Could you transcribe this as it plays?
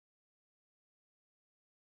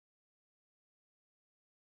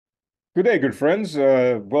Good day, good friends.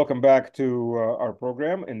 Welcome back to our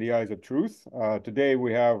program, In the Eyes of Truth. Today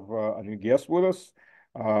we have a new guest with us,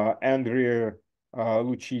 Andrea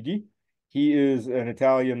Lucidi. He is an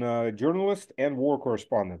Italian journalist and war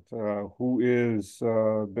correspondent who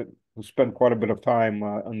spent quite a bit of time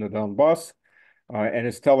on the Donbass and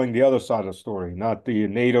is telling the other side of the story, not the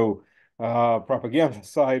NATO propaganda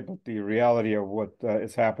side, but the reality of what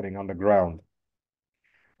is happening on the ground.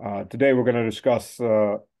 Today we're going to discuss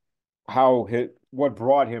what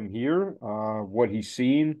brought him here, what he's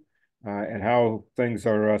seen, and how things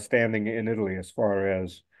are standing in Italy as far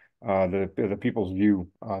as the people's view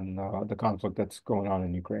on the conflict that's going on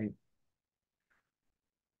in Ukraine.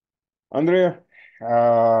 Andrea,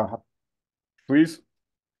 uh, please.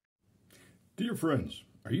 Dear friends,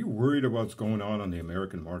 are you worried about what's going on the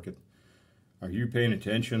American market? Are you paying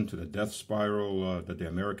attention to the death spiral that the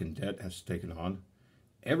American debt has taken on?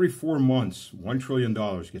 Every 4 months, $1 trillion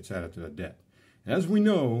gets added to the debt. And as we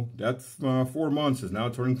know, that 4 months is now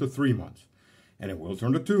turning to 3 months. And it will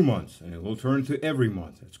turn to 2 months, and it will turn to every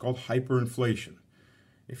month. It's called hyperinflation.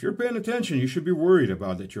 If you're paying attention, you should be worried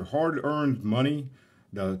about that your hard-earned money,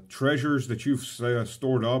 the treasures that you've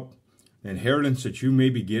stored up, the inheritance that you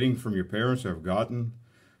may be getting from your parents or have gotten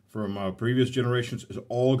from previous generations is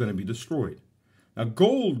all going to be destroyed. Now,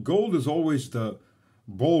 gold is always the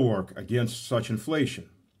bulwark against such inflation.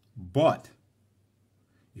 But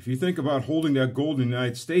if you think about holding that gold in the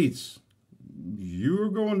United States, you're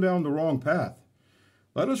going down the wrong path.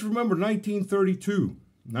 Let us remember 1932,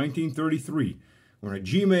 1933, when a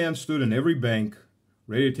G-man stood in every bank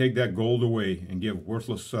ready to take that gold away and give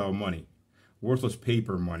worthless money, worthless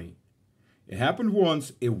paper money. It happened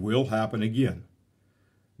once, it will happen again.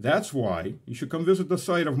 That's why you should come visit the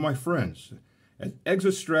site of my friends at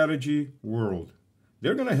Exit Strategy World.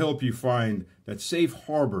 They're going to help you find that safe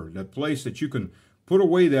harbor, that place that you can put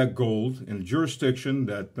away that gold in a jurisdiction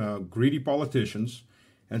that greedy politicians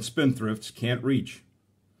and spendthrifts can't reach.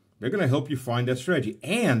 They're going to help you find that strategy,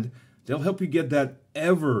 and they'll help you get that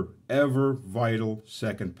ever vital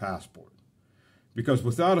second passport. Because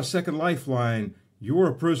without a second lifeline, you're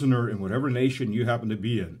a prisoner in whatever nation you happen to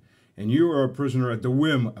be in, and you are a prisoner at the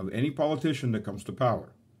whim of any politician that comes to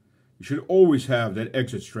power. You should always have that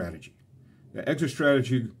exit strategy. The exit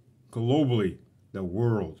strategy globally, the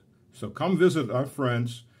world. So come visit our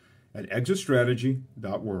friends at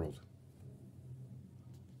exitstrategy.world.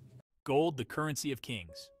 Gold, the currency of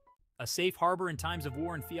kings. A safe harbor in times of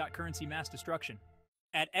war and fiat currency mass destruction.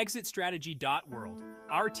 At exitstrategy.world,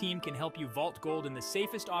 our team can help you vault gold in the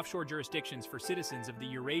safest offshore jurisdictions for citizens of the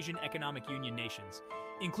Eurasian Economic Union nations,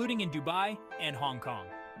 including in Dubai and Hong Kong.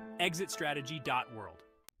 Exitstrategy.world.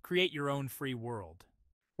 Create your own free world.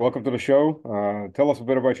 Welcome to the show. Tell us a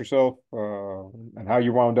bit about yourself and how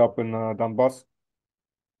you wound up in Donbass.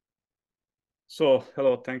 So,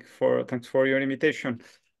 hello, thanks for your invitation.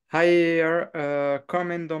 I come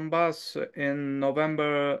in Donbass in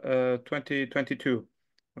November 2022,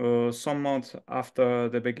 some months after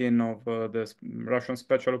the beginning of the Russian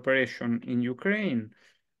special operation in Ukraine.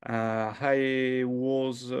 I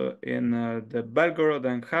was in the Belgorod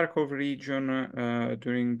and Kharkov region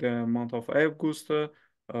during the month of August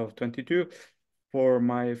of 22 for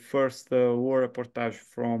my first war reportage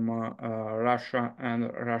from Russia and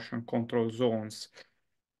Russian control zones.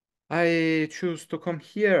 I choose to come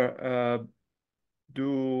here.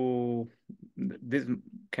 Do This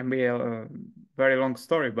can be a very long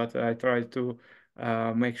story, but I try to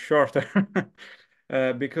make shorter.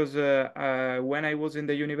 Because when I was in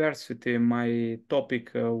the university, my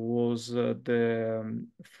topic was the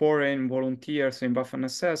foreign volunteers in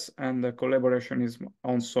Waffen-SS and the collaborationism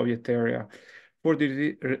on Soviet area. For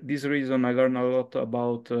this reason, I learned a lot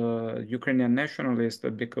about Ukrainian nationalists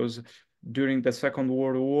because during the Second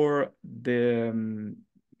World War, the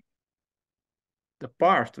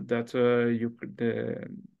part that the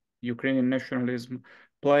Ukrainian nationalism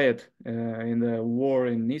played in the war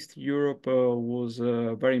in East Europe was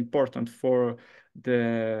very important for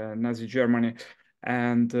the Nazi Germany,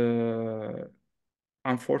 and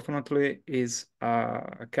unfortunately is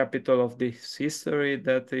a capital of this history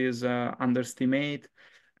that is underestimated,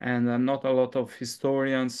 and not a lot of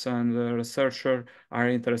historians and researchers are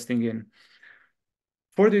interested in.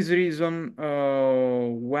 For this reason,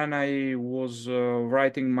 when I was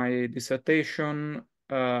writing my dissertation,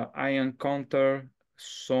 I encountered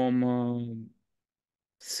some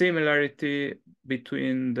similarity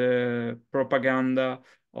between the propaganda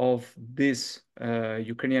of this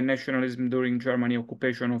Ukrainian nationalism during German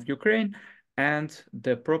occupation of Ukraine and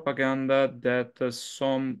the propaganda that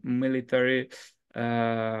some military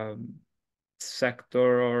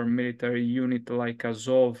sector or military unit like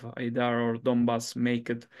Azov, Aidar, or Donbass make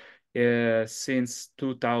it since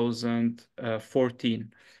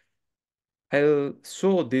 2014. I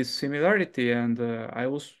saw this similarity, and I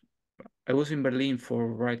was in Berlin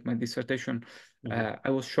for write my dissertation. I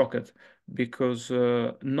was shocked because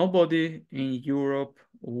nobody in Europe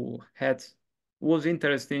who was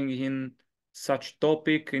interested in such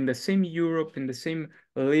topic in the same Europe, in the same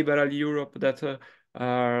liberal Europe that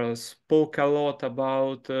spoke a lot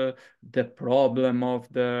about the problem of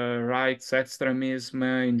the rights extremism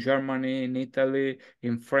in Germany, in Italy,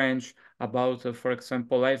 in French, about, for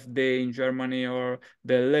example, AfD in Germany, or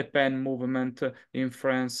the Le Pen movement in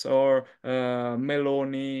France, or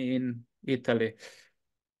Meloni in Italy.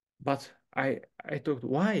 But I thought,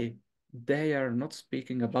 why they are not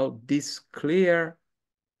speaking about this clear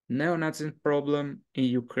neo-Nazi problem in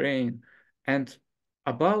Ukraine and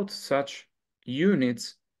about such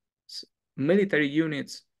units, military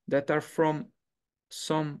units that are from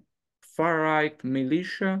some far-right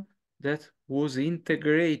militia that was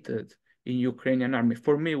integrated in Ukrainian army.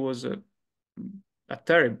 For me, it was a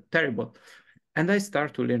terrible. And I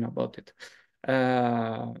start to learn about it.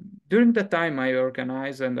 During the time I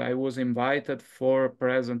organized and I was invited for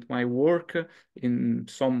present my work in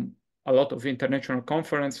a lot of international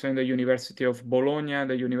conference in the University of Bologna,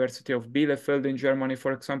 the University of Bielefeld in Germany,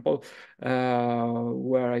 for example,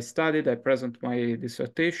 where I studied. I present my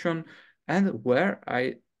dissertation, and where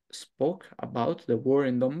I spoke about the war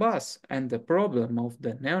in Donbass and the problem of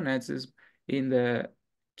the neo-Nazism in the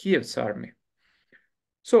Kiev's army.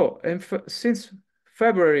 So, since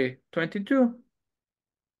February 22,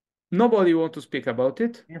 nobody wants to speak about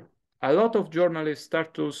it. Yeah. A lot of journalists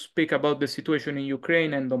start to speak about the situation in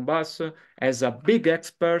Ukraine and Donbass as a big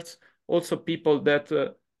experts. Also, people that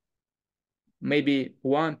maybe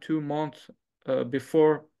 1-2 months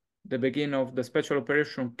before the beginning of the special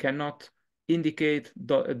operation cannot indicate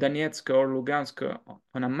Donetsk or Lugansk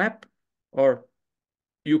on a map, or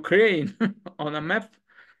Ukraine on a map.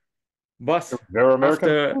 But They're American.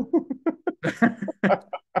 after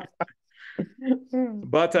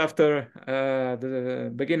But after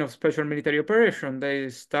the beginning of special military operation,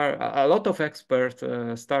 a lot of experts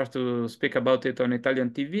start to speak about it on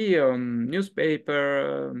Italian TV, on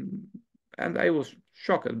newspaper, and I was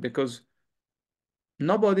shocked because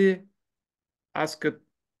nobody asked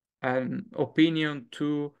an opinion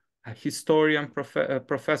to a historian,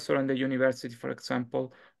 professor in the university, for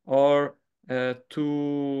example, or to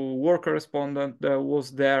war correspondent that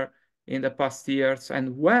was there in the past years.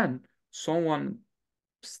 And when someone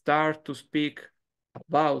start to speak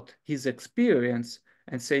about his experience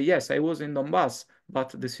and say, yes, I was in Donbass,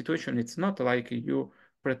 but the situation, it's not like you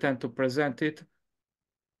pretend to present it,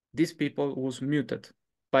 these people was muted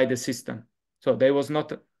by the system. So they was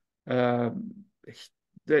not,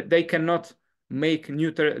 they cannot make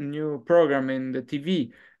new program in the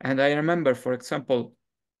TV. And I remember, for example,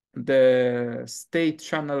 the state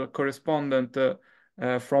channel correspondent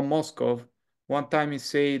from Moscow, one time he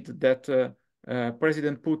said that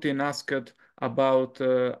President Putin asked about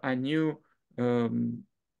a new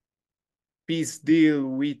peace deal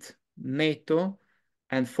with NATO,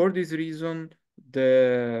 and for this reason,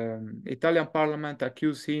 the Italian parliament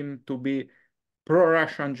accused him to be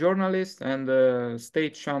pro-Russian journalist, and the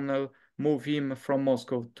state channel moved him from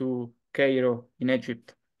Moscow to Cairo in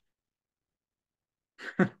Egypt.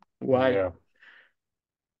 Why? Yeah.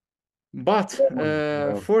 But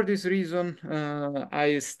Yeah. for this reason,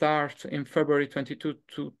 I start in February 22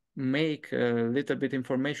 to make a little bit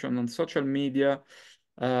information on social media.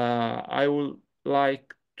 I would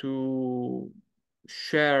like to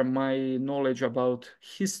share my knowledge about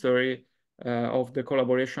history of the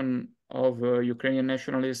collaboration of Ukrainian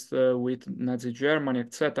nationalists with Nazi Germany,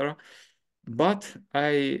 etc. But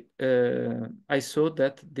I saw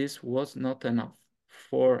that this was not enough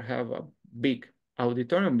for have a big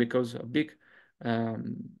auditorium, because a big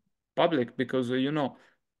public, because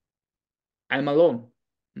I'm alone.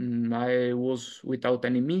 I was without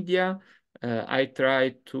any media. I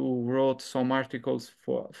tried to wrote some articles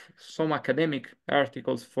for some academic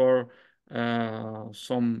articles for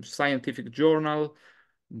some scientific journal,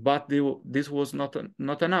 but this was not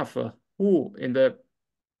enough. Who in the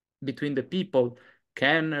between the people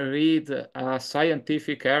can read a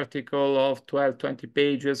scientific article of 12-20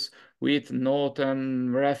 pages with note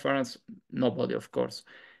and reference? Nobody, of course.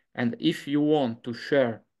 And if you want to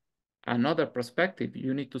share another perspective,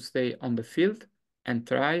 you need to stay on the field and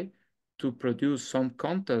try to produce some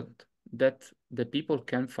content that the people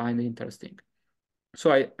can find interesting.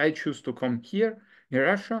 So I choose to come here in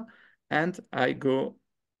Russia, and I go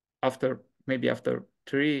after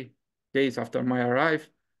 3 days after my arrival,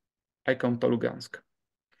 I come to Lugansk.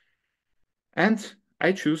 And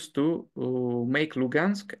I choose to make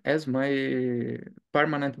Lugansk as my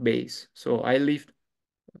permanent base. So I lived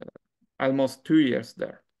almost 2 years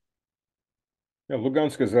there. Yeah,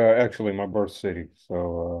 Lugansk is actually my birth city, so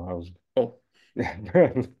I was Oh,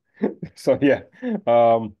 so yeah,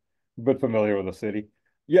 um, but familiar with the city.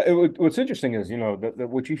 Yeah, what's interesting is, that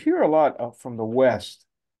what you hear a lot from the West,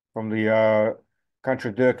 from the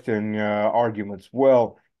contradicting arguments.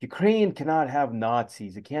 Well, Ukraine cannot have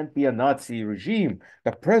Nazis. It can't be a Nazi regime.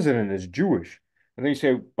 The president is Jewish. And then you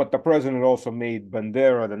say, but the president also made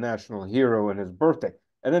Bandera the national hero in his birthday.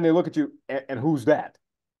 And then they look at you, and who's that?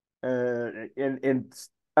 And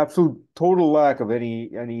absolute total lack of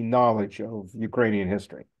any knowledge of Ukrainian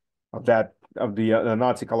history, of the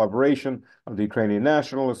Nazi collaboration, of the Ukrainian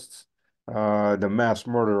nationalists, the mass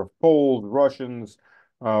murder of Poles, Russians,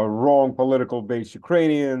 wrong political base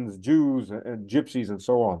Ukrainians, Jews, and gypsies, and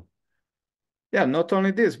so on. yeah, not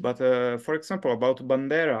only this, but for example, about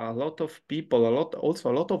Bandera, a lot of people,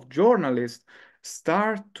 also a lot of journalists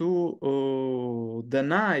start to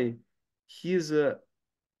deny his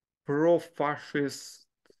pro-fascist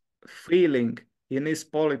feeling in his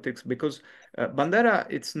politics because Bandera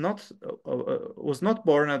it's not was not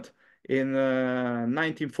born in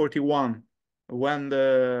 1941 when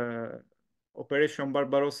the Operation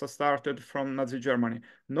Barbarossa started from Nazi Germany.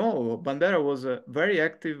 No, Bandera was very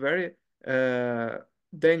active, very uh,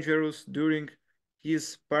 dangerous during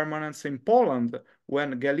his permanence in Poland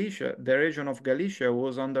when Galicia, the region of Galicia,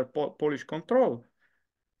 was under Polish control.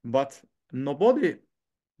 But nobody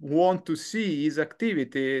want to see his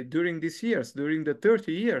activity during these years, during the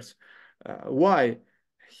 30 years. Why?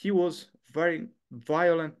 He was very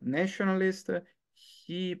violent nationalist.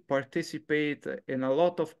 He participated in a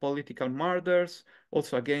lot of political murders,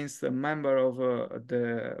 also against a member of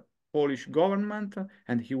the Polish government,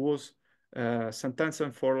 and he was sentenced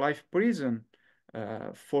for life prison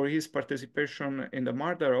for his participation in the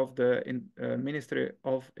murder of the Ministry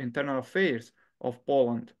of Internal Affairs of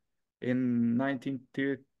Poland in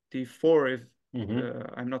 1934, if Hmm.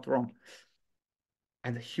 I'm not wrong.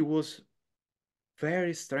 And he was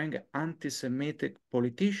very strong anti-Semitic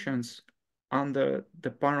politicians under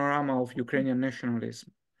the panorama of Ukrainian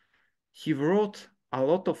nationalism. He wrote a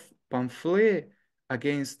lot of pamphlets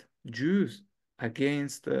against Jews,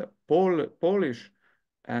 against Polish,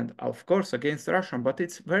 and of course against Russian. But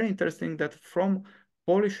it's very interesting that from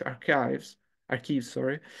Polish archives,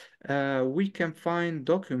 sorry, we can find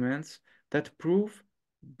documents that prove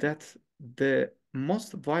that the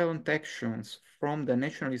most violent actions from the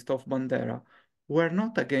nationalists of Bandera were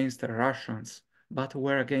not against the Russians, but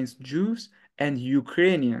were against Jews and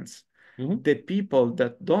Ukrainians, Hmm. the people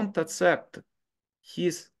that don't accept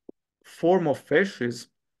his form of fascism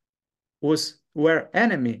were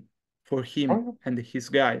enemy for him Oh, and his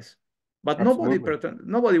guys. But absolutely.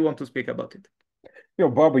 nobody want to speak about it.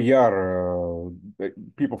 Baba Yar,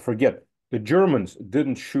 people forget the Germans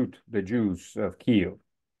didn't shoot the Jews of Kiev.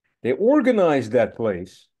 They organized that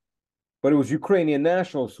place, but it was Ukrainian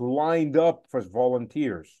nationals who lined up as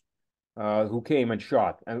volunteers, who came and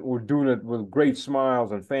shot and were doing it with great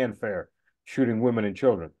smiles and fanfare, shooting women and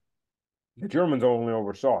children. The Germans only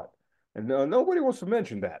oversaw it, and nobody wants to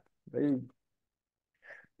mention that.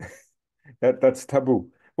 That's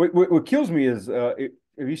taboo. What kills me is,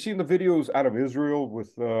 have you seen the videos out of Israel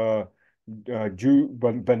with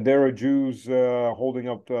Bandera Jews holding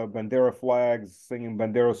up Bandera flags, singing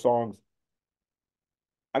Bandera songs?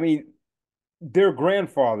 I mean, their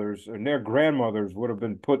grandfathers and their grandmothers would have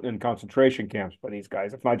been put in concentration camps by these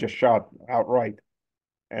guys, if not just shot outright,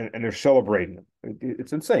 and they're celebrating them.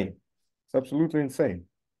 It's insane. It's absolutely insane.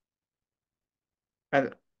 And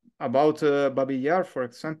about Babi Yar, for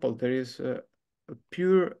example, there is a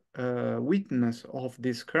pure witness of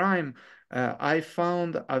this crime. I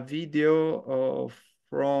found a video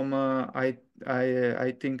from I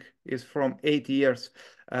think is from 8 years,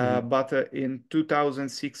 Mhm. but in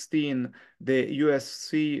 2016, the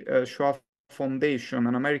USC Shoah Foundation,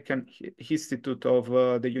 an American institute of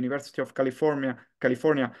the University of California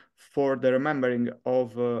for the remembering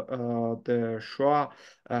of the Shoah,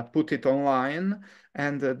 put it online,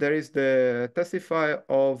 and there is the testify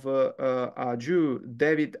of a Jew,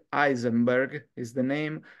 David Eisenberg is the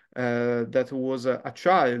name, that was a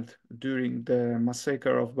child during the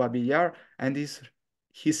massacre of Babi Yar, and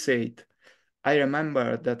he said, I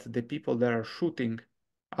remember that the people that are shooting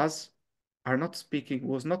us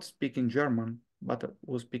was not speaking German, but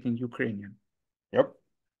was speaking Ukrainian. Yep.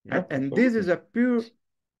 And, Yep. and this is Absolutely. a pure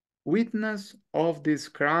witness of this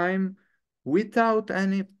crime without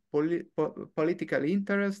any political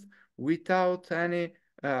interest, without any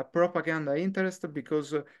propaganda interest,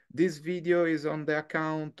 because this video is on the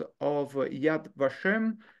account of Yad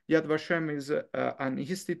Vashem. Yad Vashem is an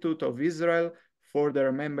institute of Israel for the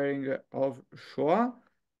remembering of Shoah.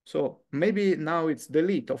 So maybe now it's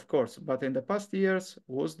delete, of course, but in the past years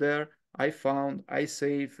was there. I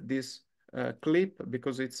saved this clip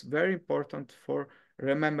because it's very important for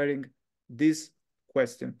remembering this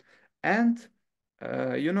question. And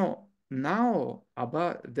now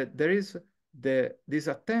about that there is this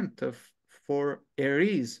attempt for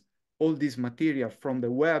erase all this material from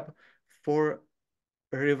the web, for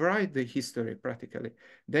rewrite the history practically.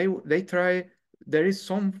 They try. There is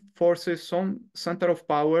some forces, some center of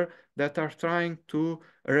power that are trying to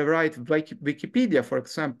rewrite Wikipedia, for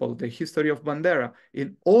example, the history of Bandera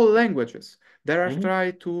in all languages. They are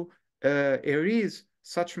trying to erase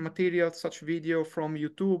such material, such video from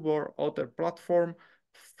YouTube or other platform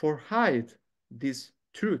for hide this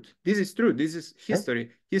truth. This is true. This is history.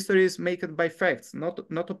 History is made by facts,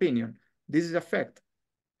 not opinion. This is a fact.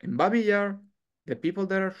 In Babi Yar, the people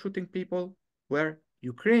that are shooting people were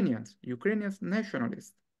Ukrainians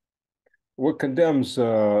nationalists. What condemns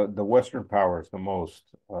the Western powers the most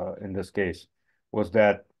in this case was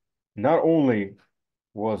that not only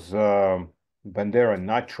was Bandera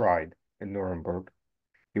not tried in Nuremberg,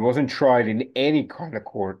 he wasn't tried in any kind of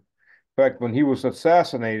court. In fact, when he was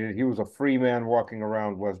assassinated, he was a free man walking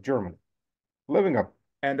around West Germany, living a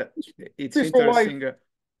And it's peaceful life, interesting.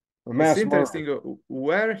 a mass It's murder. interesting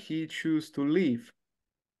where he chose to live.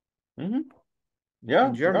 Yeah,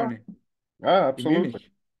 In Germany. Yeah, In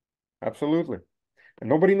Munich. Absolutely. And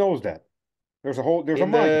nobody knows that. There's a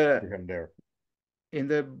monument to him there. In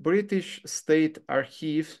the British State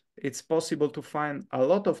Archive, it's possible to find a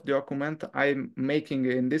lot of document. I'm making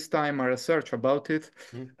in this time a research about it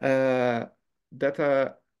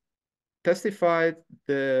that testified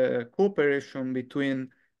the cooperation between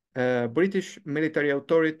British military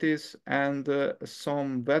authorities and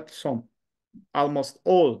almost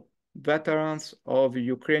all veterans of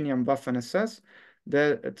Ukrainian Waffen-SS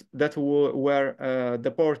that were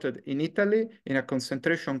deported in Italy in a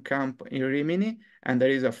concentration camp in Rimini. And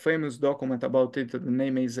there is a famous document about it. The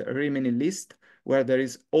name is Rimini List, where there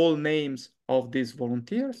is all names of these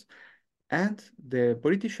volunteers. And the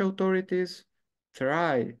British authorities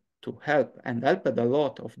try to help, and helped a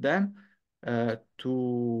lot of them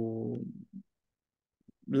to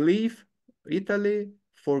leave Italy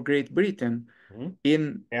for Great Britain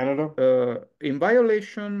in Canada, in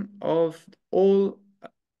violation of all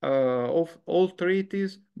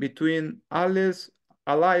treaties between allies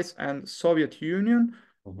and Soviet Union.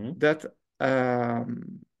 That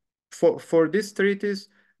for these treaties,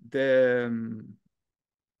 the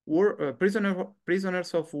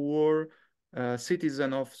prisoners of war,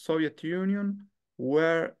 citizens of Soviet Union,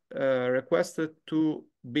 were requested to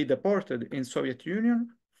be deported in Soviet Union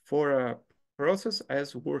for a process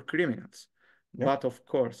as war criminals. But of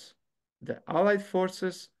course, the Allied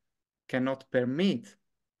forces cannot permit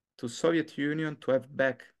to Soviet Union to have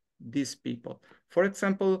back these people. For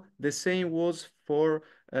example, the same was for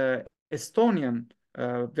Estonian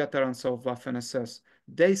veterans of Waffen-SS.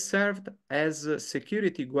 They served as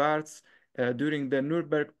security guards during the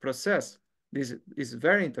Nuremberg process. This is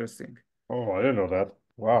very interesting. Oh, I didn't know that.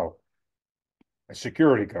 Wow.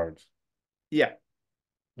 Security guards. Yeah.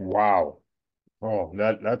 Wow. Oh,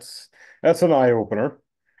 that's an eye opener.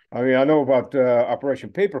 I mean, I know about Operation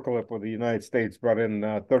Paperclip, where the United States brought in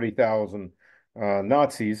 30,000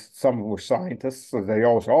 Nazis. Some were scientists, so they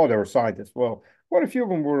were scientists. Well, quite a few of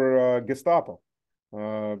them were Gestapo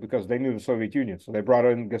because they knew the Soviet Union. So they brought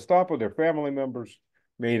in Gestapo, their family members,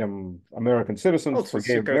 made them American citizens, Also,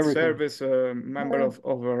 forgave them Secret everything. Service, member of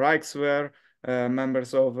Reichswehr,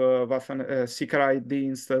 members of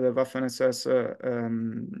Sicherheitsdienst, the Waffen-SS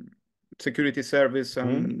security service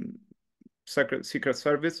and secret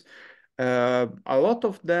service. A lot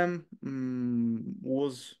of them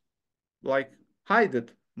was like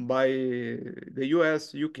hidden by the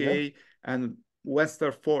US, UK, and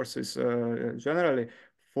Western forces generally,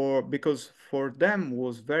 because for them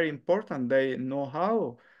was very important. They know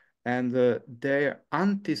how, and their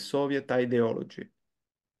anti-Soviet ideology.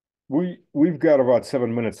 We've got about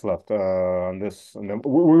 7 minutes left on this, and then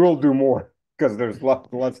we will do more because there's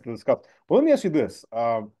lots to discuss. Well, let me ask you this: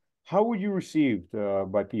 how were you received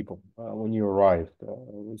by people when you arrived?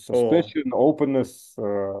 Suspicion, openness?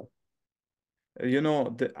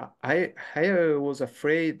 I was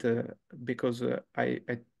afraid because I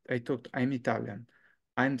thought I'm Italian,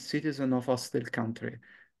 I'm citizen of hostile country.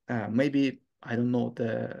 Maybe I don't know,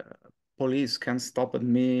 the police can stop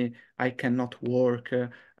me. I cannot work.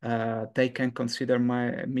 They can consider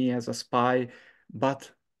me as a spy.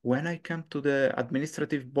 But when I come to the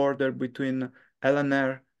administrative border between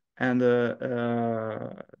LNR and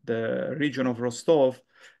the region of Rostov,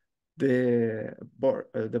 the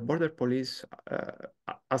border police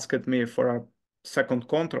asked me for a second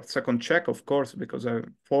control, second check, of course, because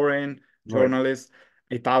I'm foreign Right. journalist,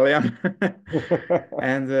 Italian.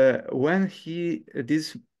 And when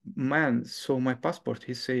this man saw my passport,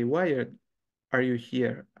 he say, "Why are you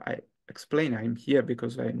here?" I explain, "I'm here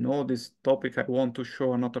because I know this topic. I want to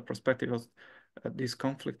show another perspective of this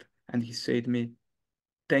conflict." And he said to me,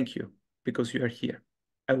 "Thank you, because you are here."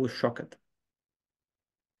 I was shocked.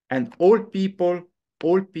 And all people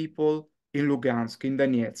in Lugansk, in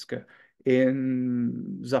Donetsk,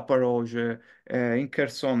 in Zaporozhye, in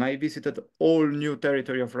Kherson, I visited all new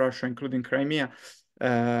territory of Russia, including Crimea.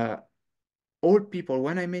 All people,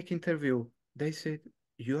 when I make interview, they said,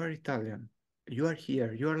 "You are Italian, you are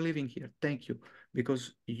here, you are living here. Thank you,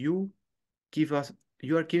 because give us,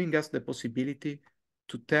 you are giving us the possibility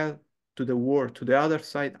to tell to the world, to the other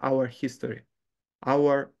side, our history,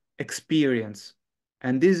 our experience."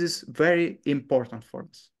 And this is very important for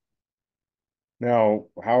us. Now,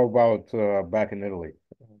 how about back in Italy?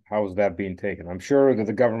 How's that being taken? I'm sure that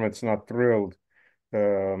the government's not thrilled.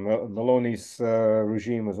 Meloni's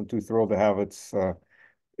regime isn't too thrilled to have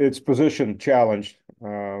its position challenged.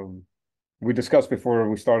 We discussed before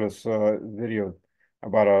we started this video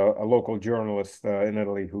about a local journalist in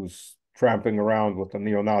Italy who's tramping around with the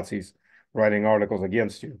neo-Nazis, writing articles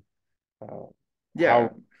against you. Yeah. How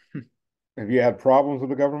have you had problems with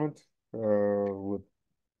the government? With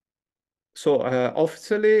So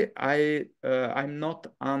officially, I'm not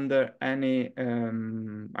under any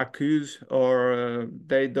accuse, or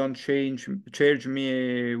they don't charge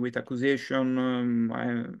me with accusation,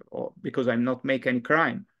 because I'm not make any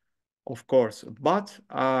crime, of course. But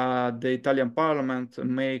the Italian Parliament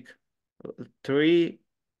make three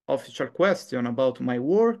official questions about my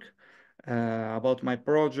work, about my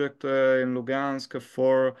project in Lugansk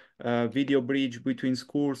for video bridge between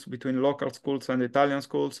schools, between local schools and Italian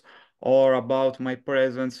schools, or about my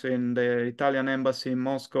presence in the Italian embassy in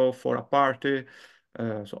Moscow for a party.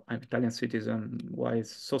 So I'm Italian citizen. Why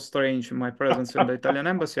it's so strange my presence in the Italian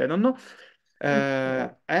embassy? I don't know.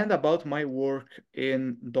 And about my work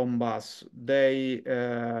in Donbass. They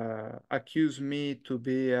accuse me to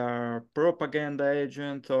be a propaganda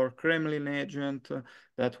agent or Kremlin agent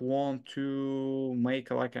that want to make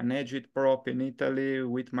like an agitprop in Italy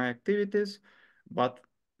with my activities. But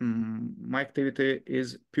my activity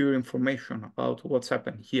is pure information about what's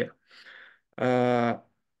happened here. Uh,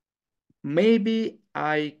 Maybe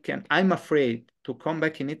I'm afraid to come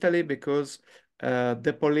back in Italy because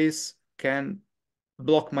the police can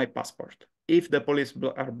block my passport. If the police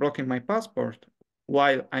are blocking my passport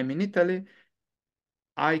while I'm in Italy,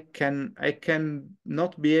 I can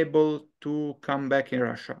not be able to come back in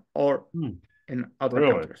Russia or in other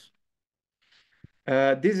really? countries.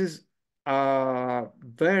 This is a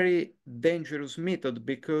very dangerous method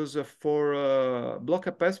because for block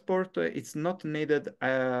a passport, it's not needed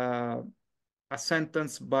a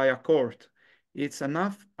sentence by a court. It's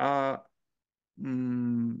enough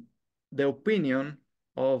mm, the opinion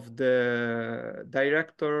of the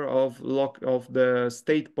director of the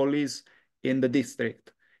state police in the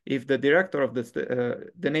district. If the director of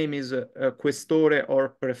the name is questore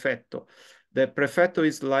or prefetto. The prefetto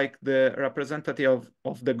is like the representative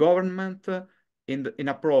of the government in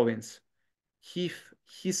a province. If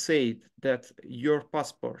he said that your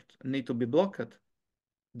passport need to be blocked,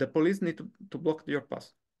 the police need to block your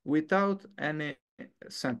pass without any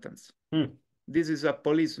sentence. Hmm. This is a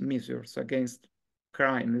police measures against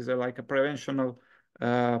crime. It's like a preventional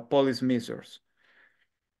police measures.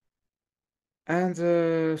 And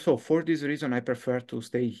so for this reason, I prefer to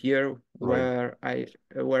stay here Right.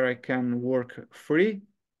 where I can work free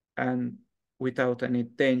and without any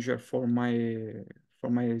danger for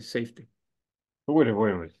my safety. But wait a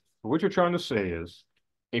minute. What you're trying to say is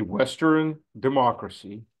a Western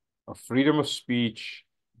democracy, a freedom of speech,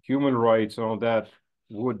 human rights, and all that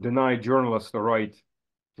would deny journalists the right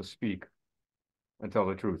to speak and tell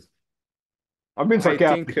the truth. I'm being I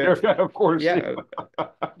sarcastic think, here, of course. yeah,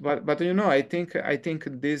 but I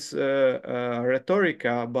think this rhetoric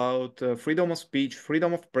about freedom of speech,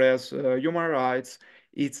 freedom of press, human rights,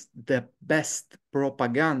 it's the best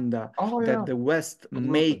propaganda Oh that yeah, the West absolutely,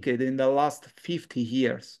 make it in the last 50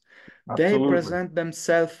 years. They absolutely. present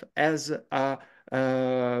themselves as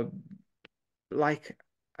like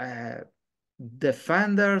uh,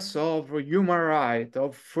 defenders of human right,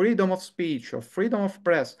 of freedom of speech, of freedom of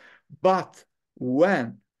press. But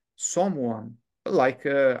when someone like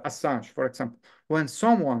Assange, for example, when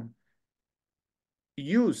someone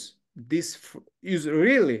use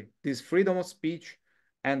really this freedom of speech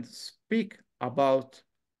and speak about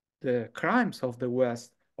the crimes of the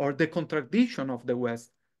West or the contradiction of the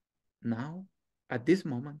West, now at this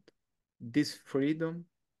moment, this freedom,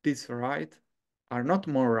 this right are not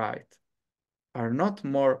more right, are not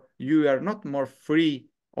more, you are not more free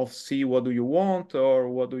of see what do you want or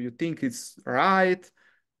what do you think is right,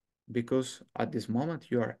 because at this moment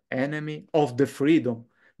you are enemy of the freedom.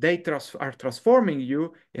 They are transforming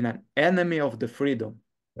you in an enemy of the freedom.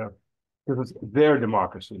 Yeah, because it's their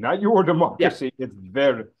democracy, not your Yeah, democracy. It's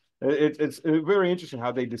their. It's very interesting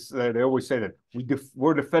how they always say that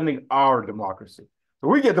we're defending our democracy. So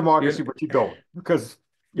we get democracy, you, but you don't, because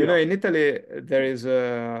you you know, know. in Italy there is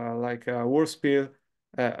like a Warspiel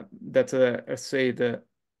that say the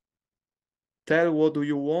tell what do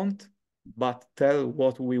you want, but tell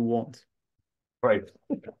what we want. Right.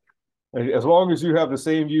 As long as you have the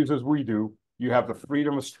same views as we do, you have the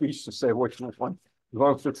freedom of speech to say what you want. As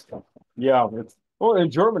long as it's, yeah, it's, well,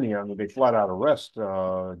 in Germany, I mean, they flat out arrest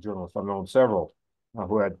journalists. I've known several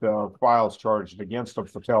who had files charged against them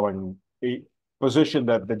for telling a position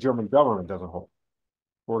that the German government doesn't hold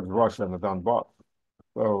towards Russia and the Donbass.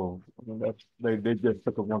 So I mean, they just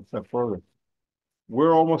took it one step further.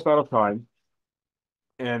 We're almost out of time,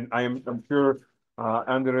 and I'm sure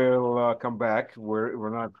Andrea will come back. We're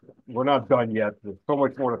not done yet. There's so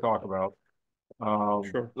much more to talk about.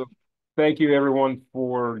 Sure. So thank you everyone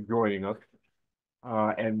for joining us,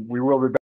 and we will be back.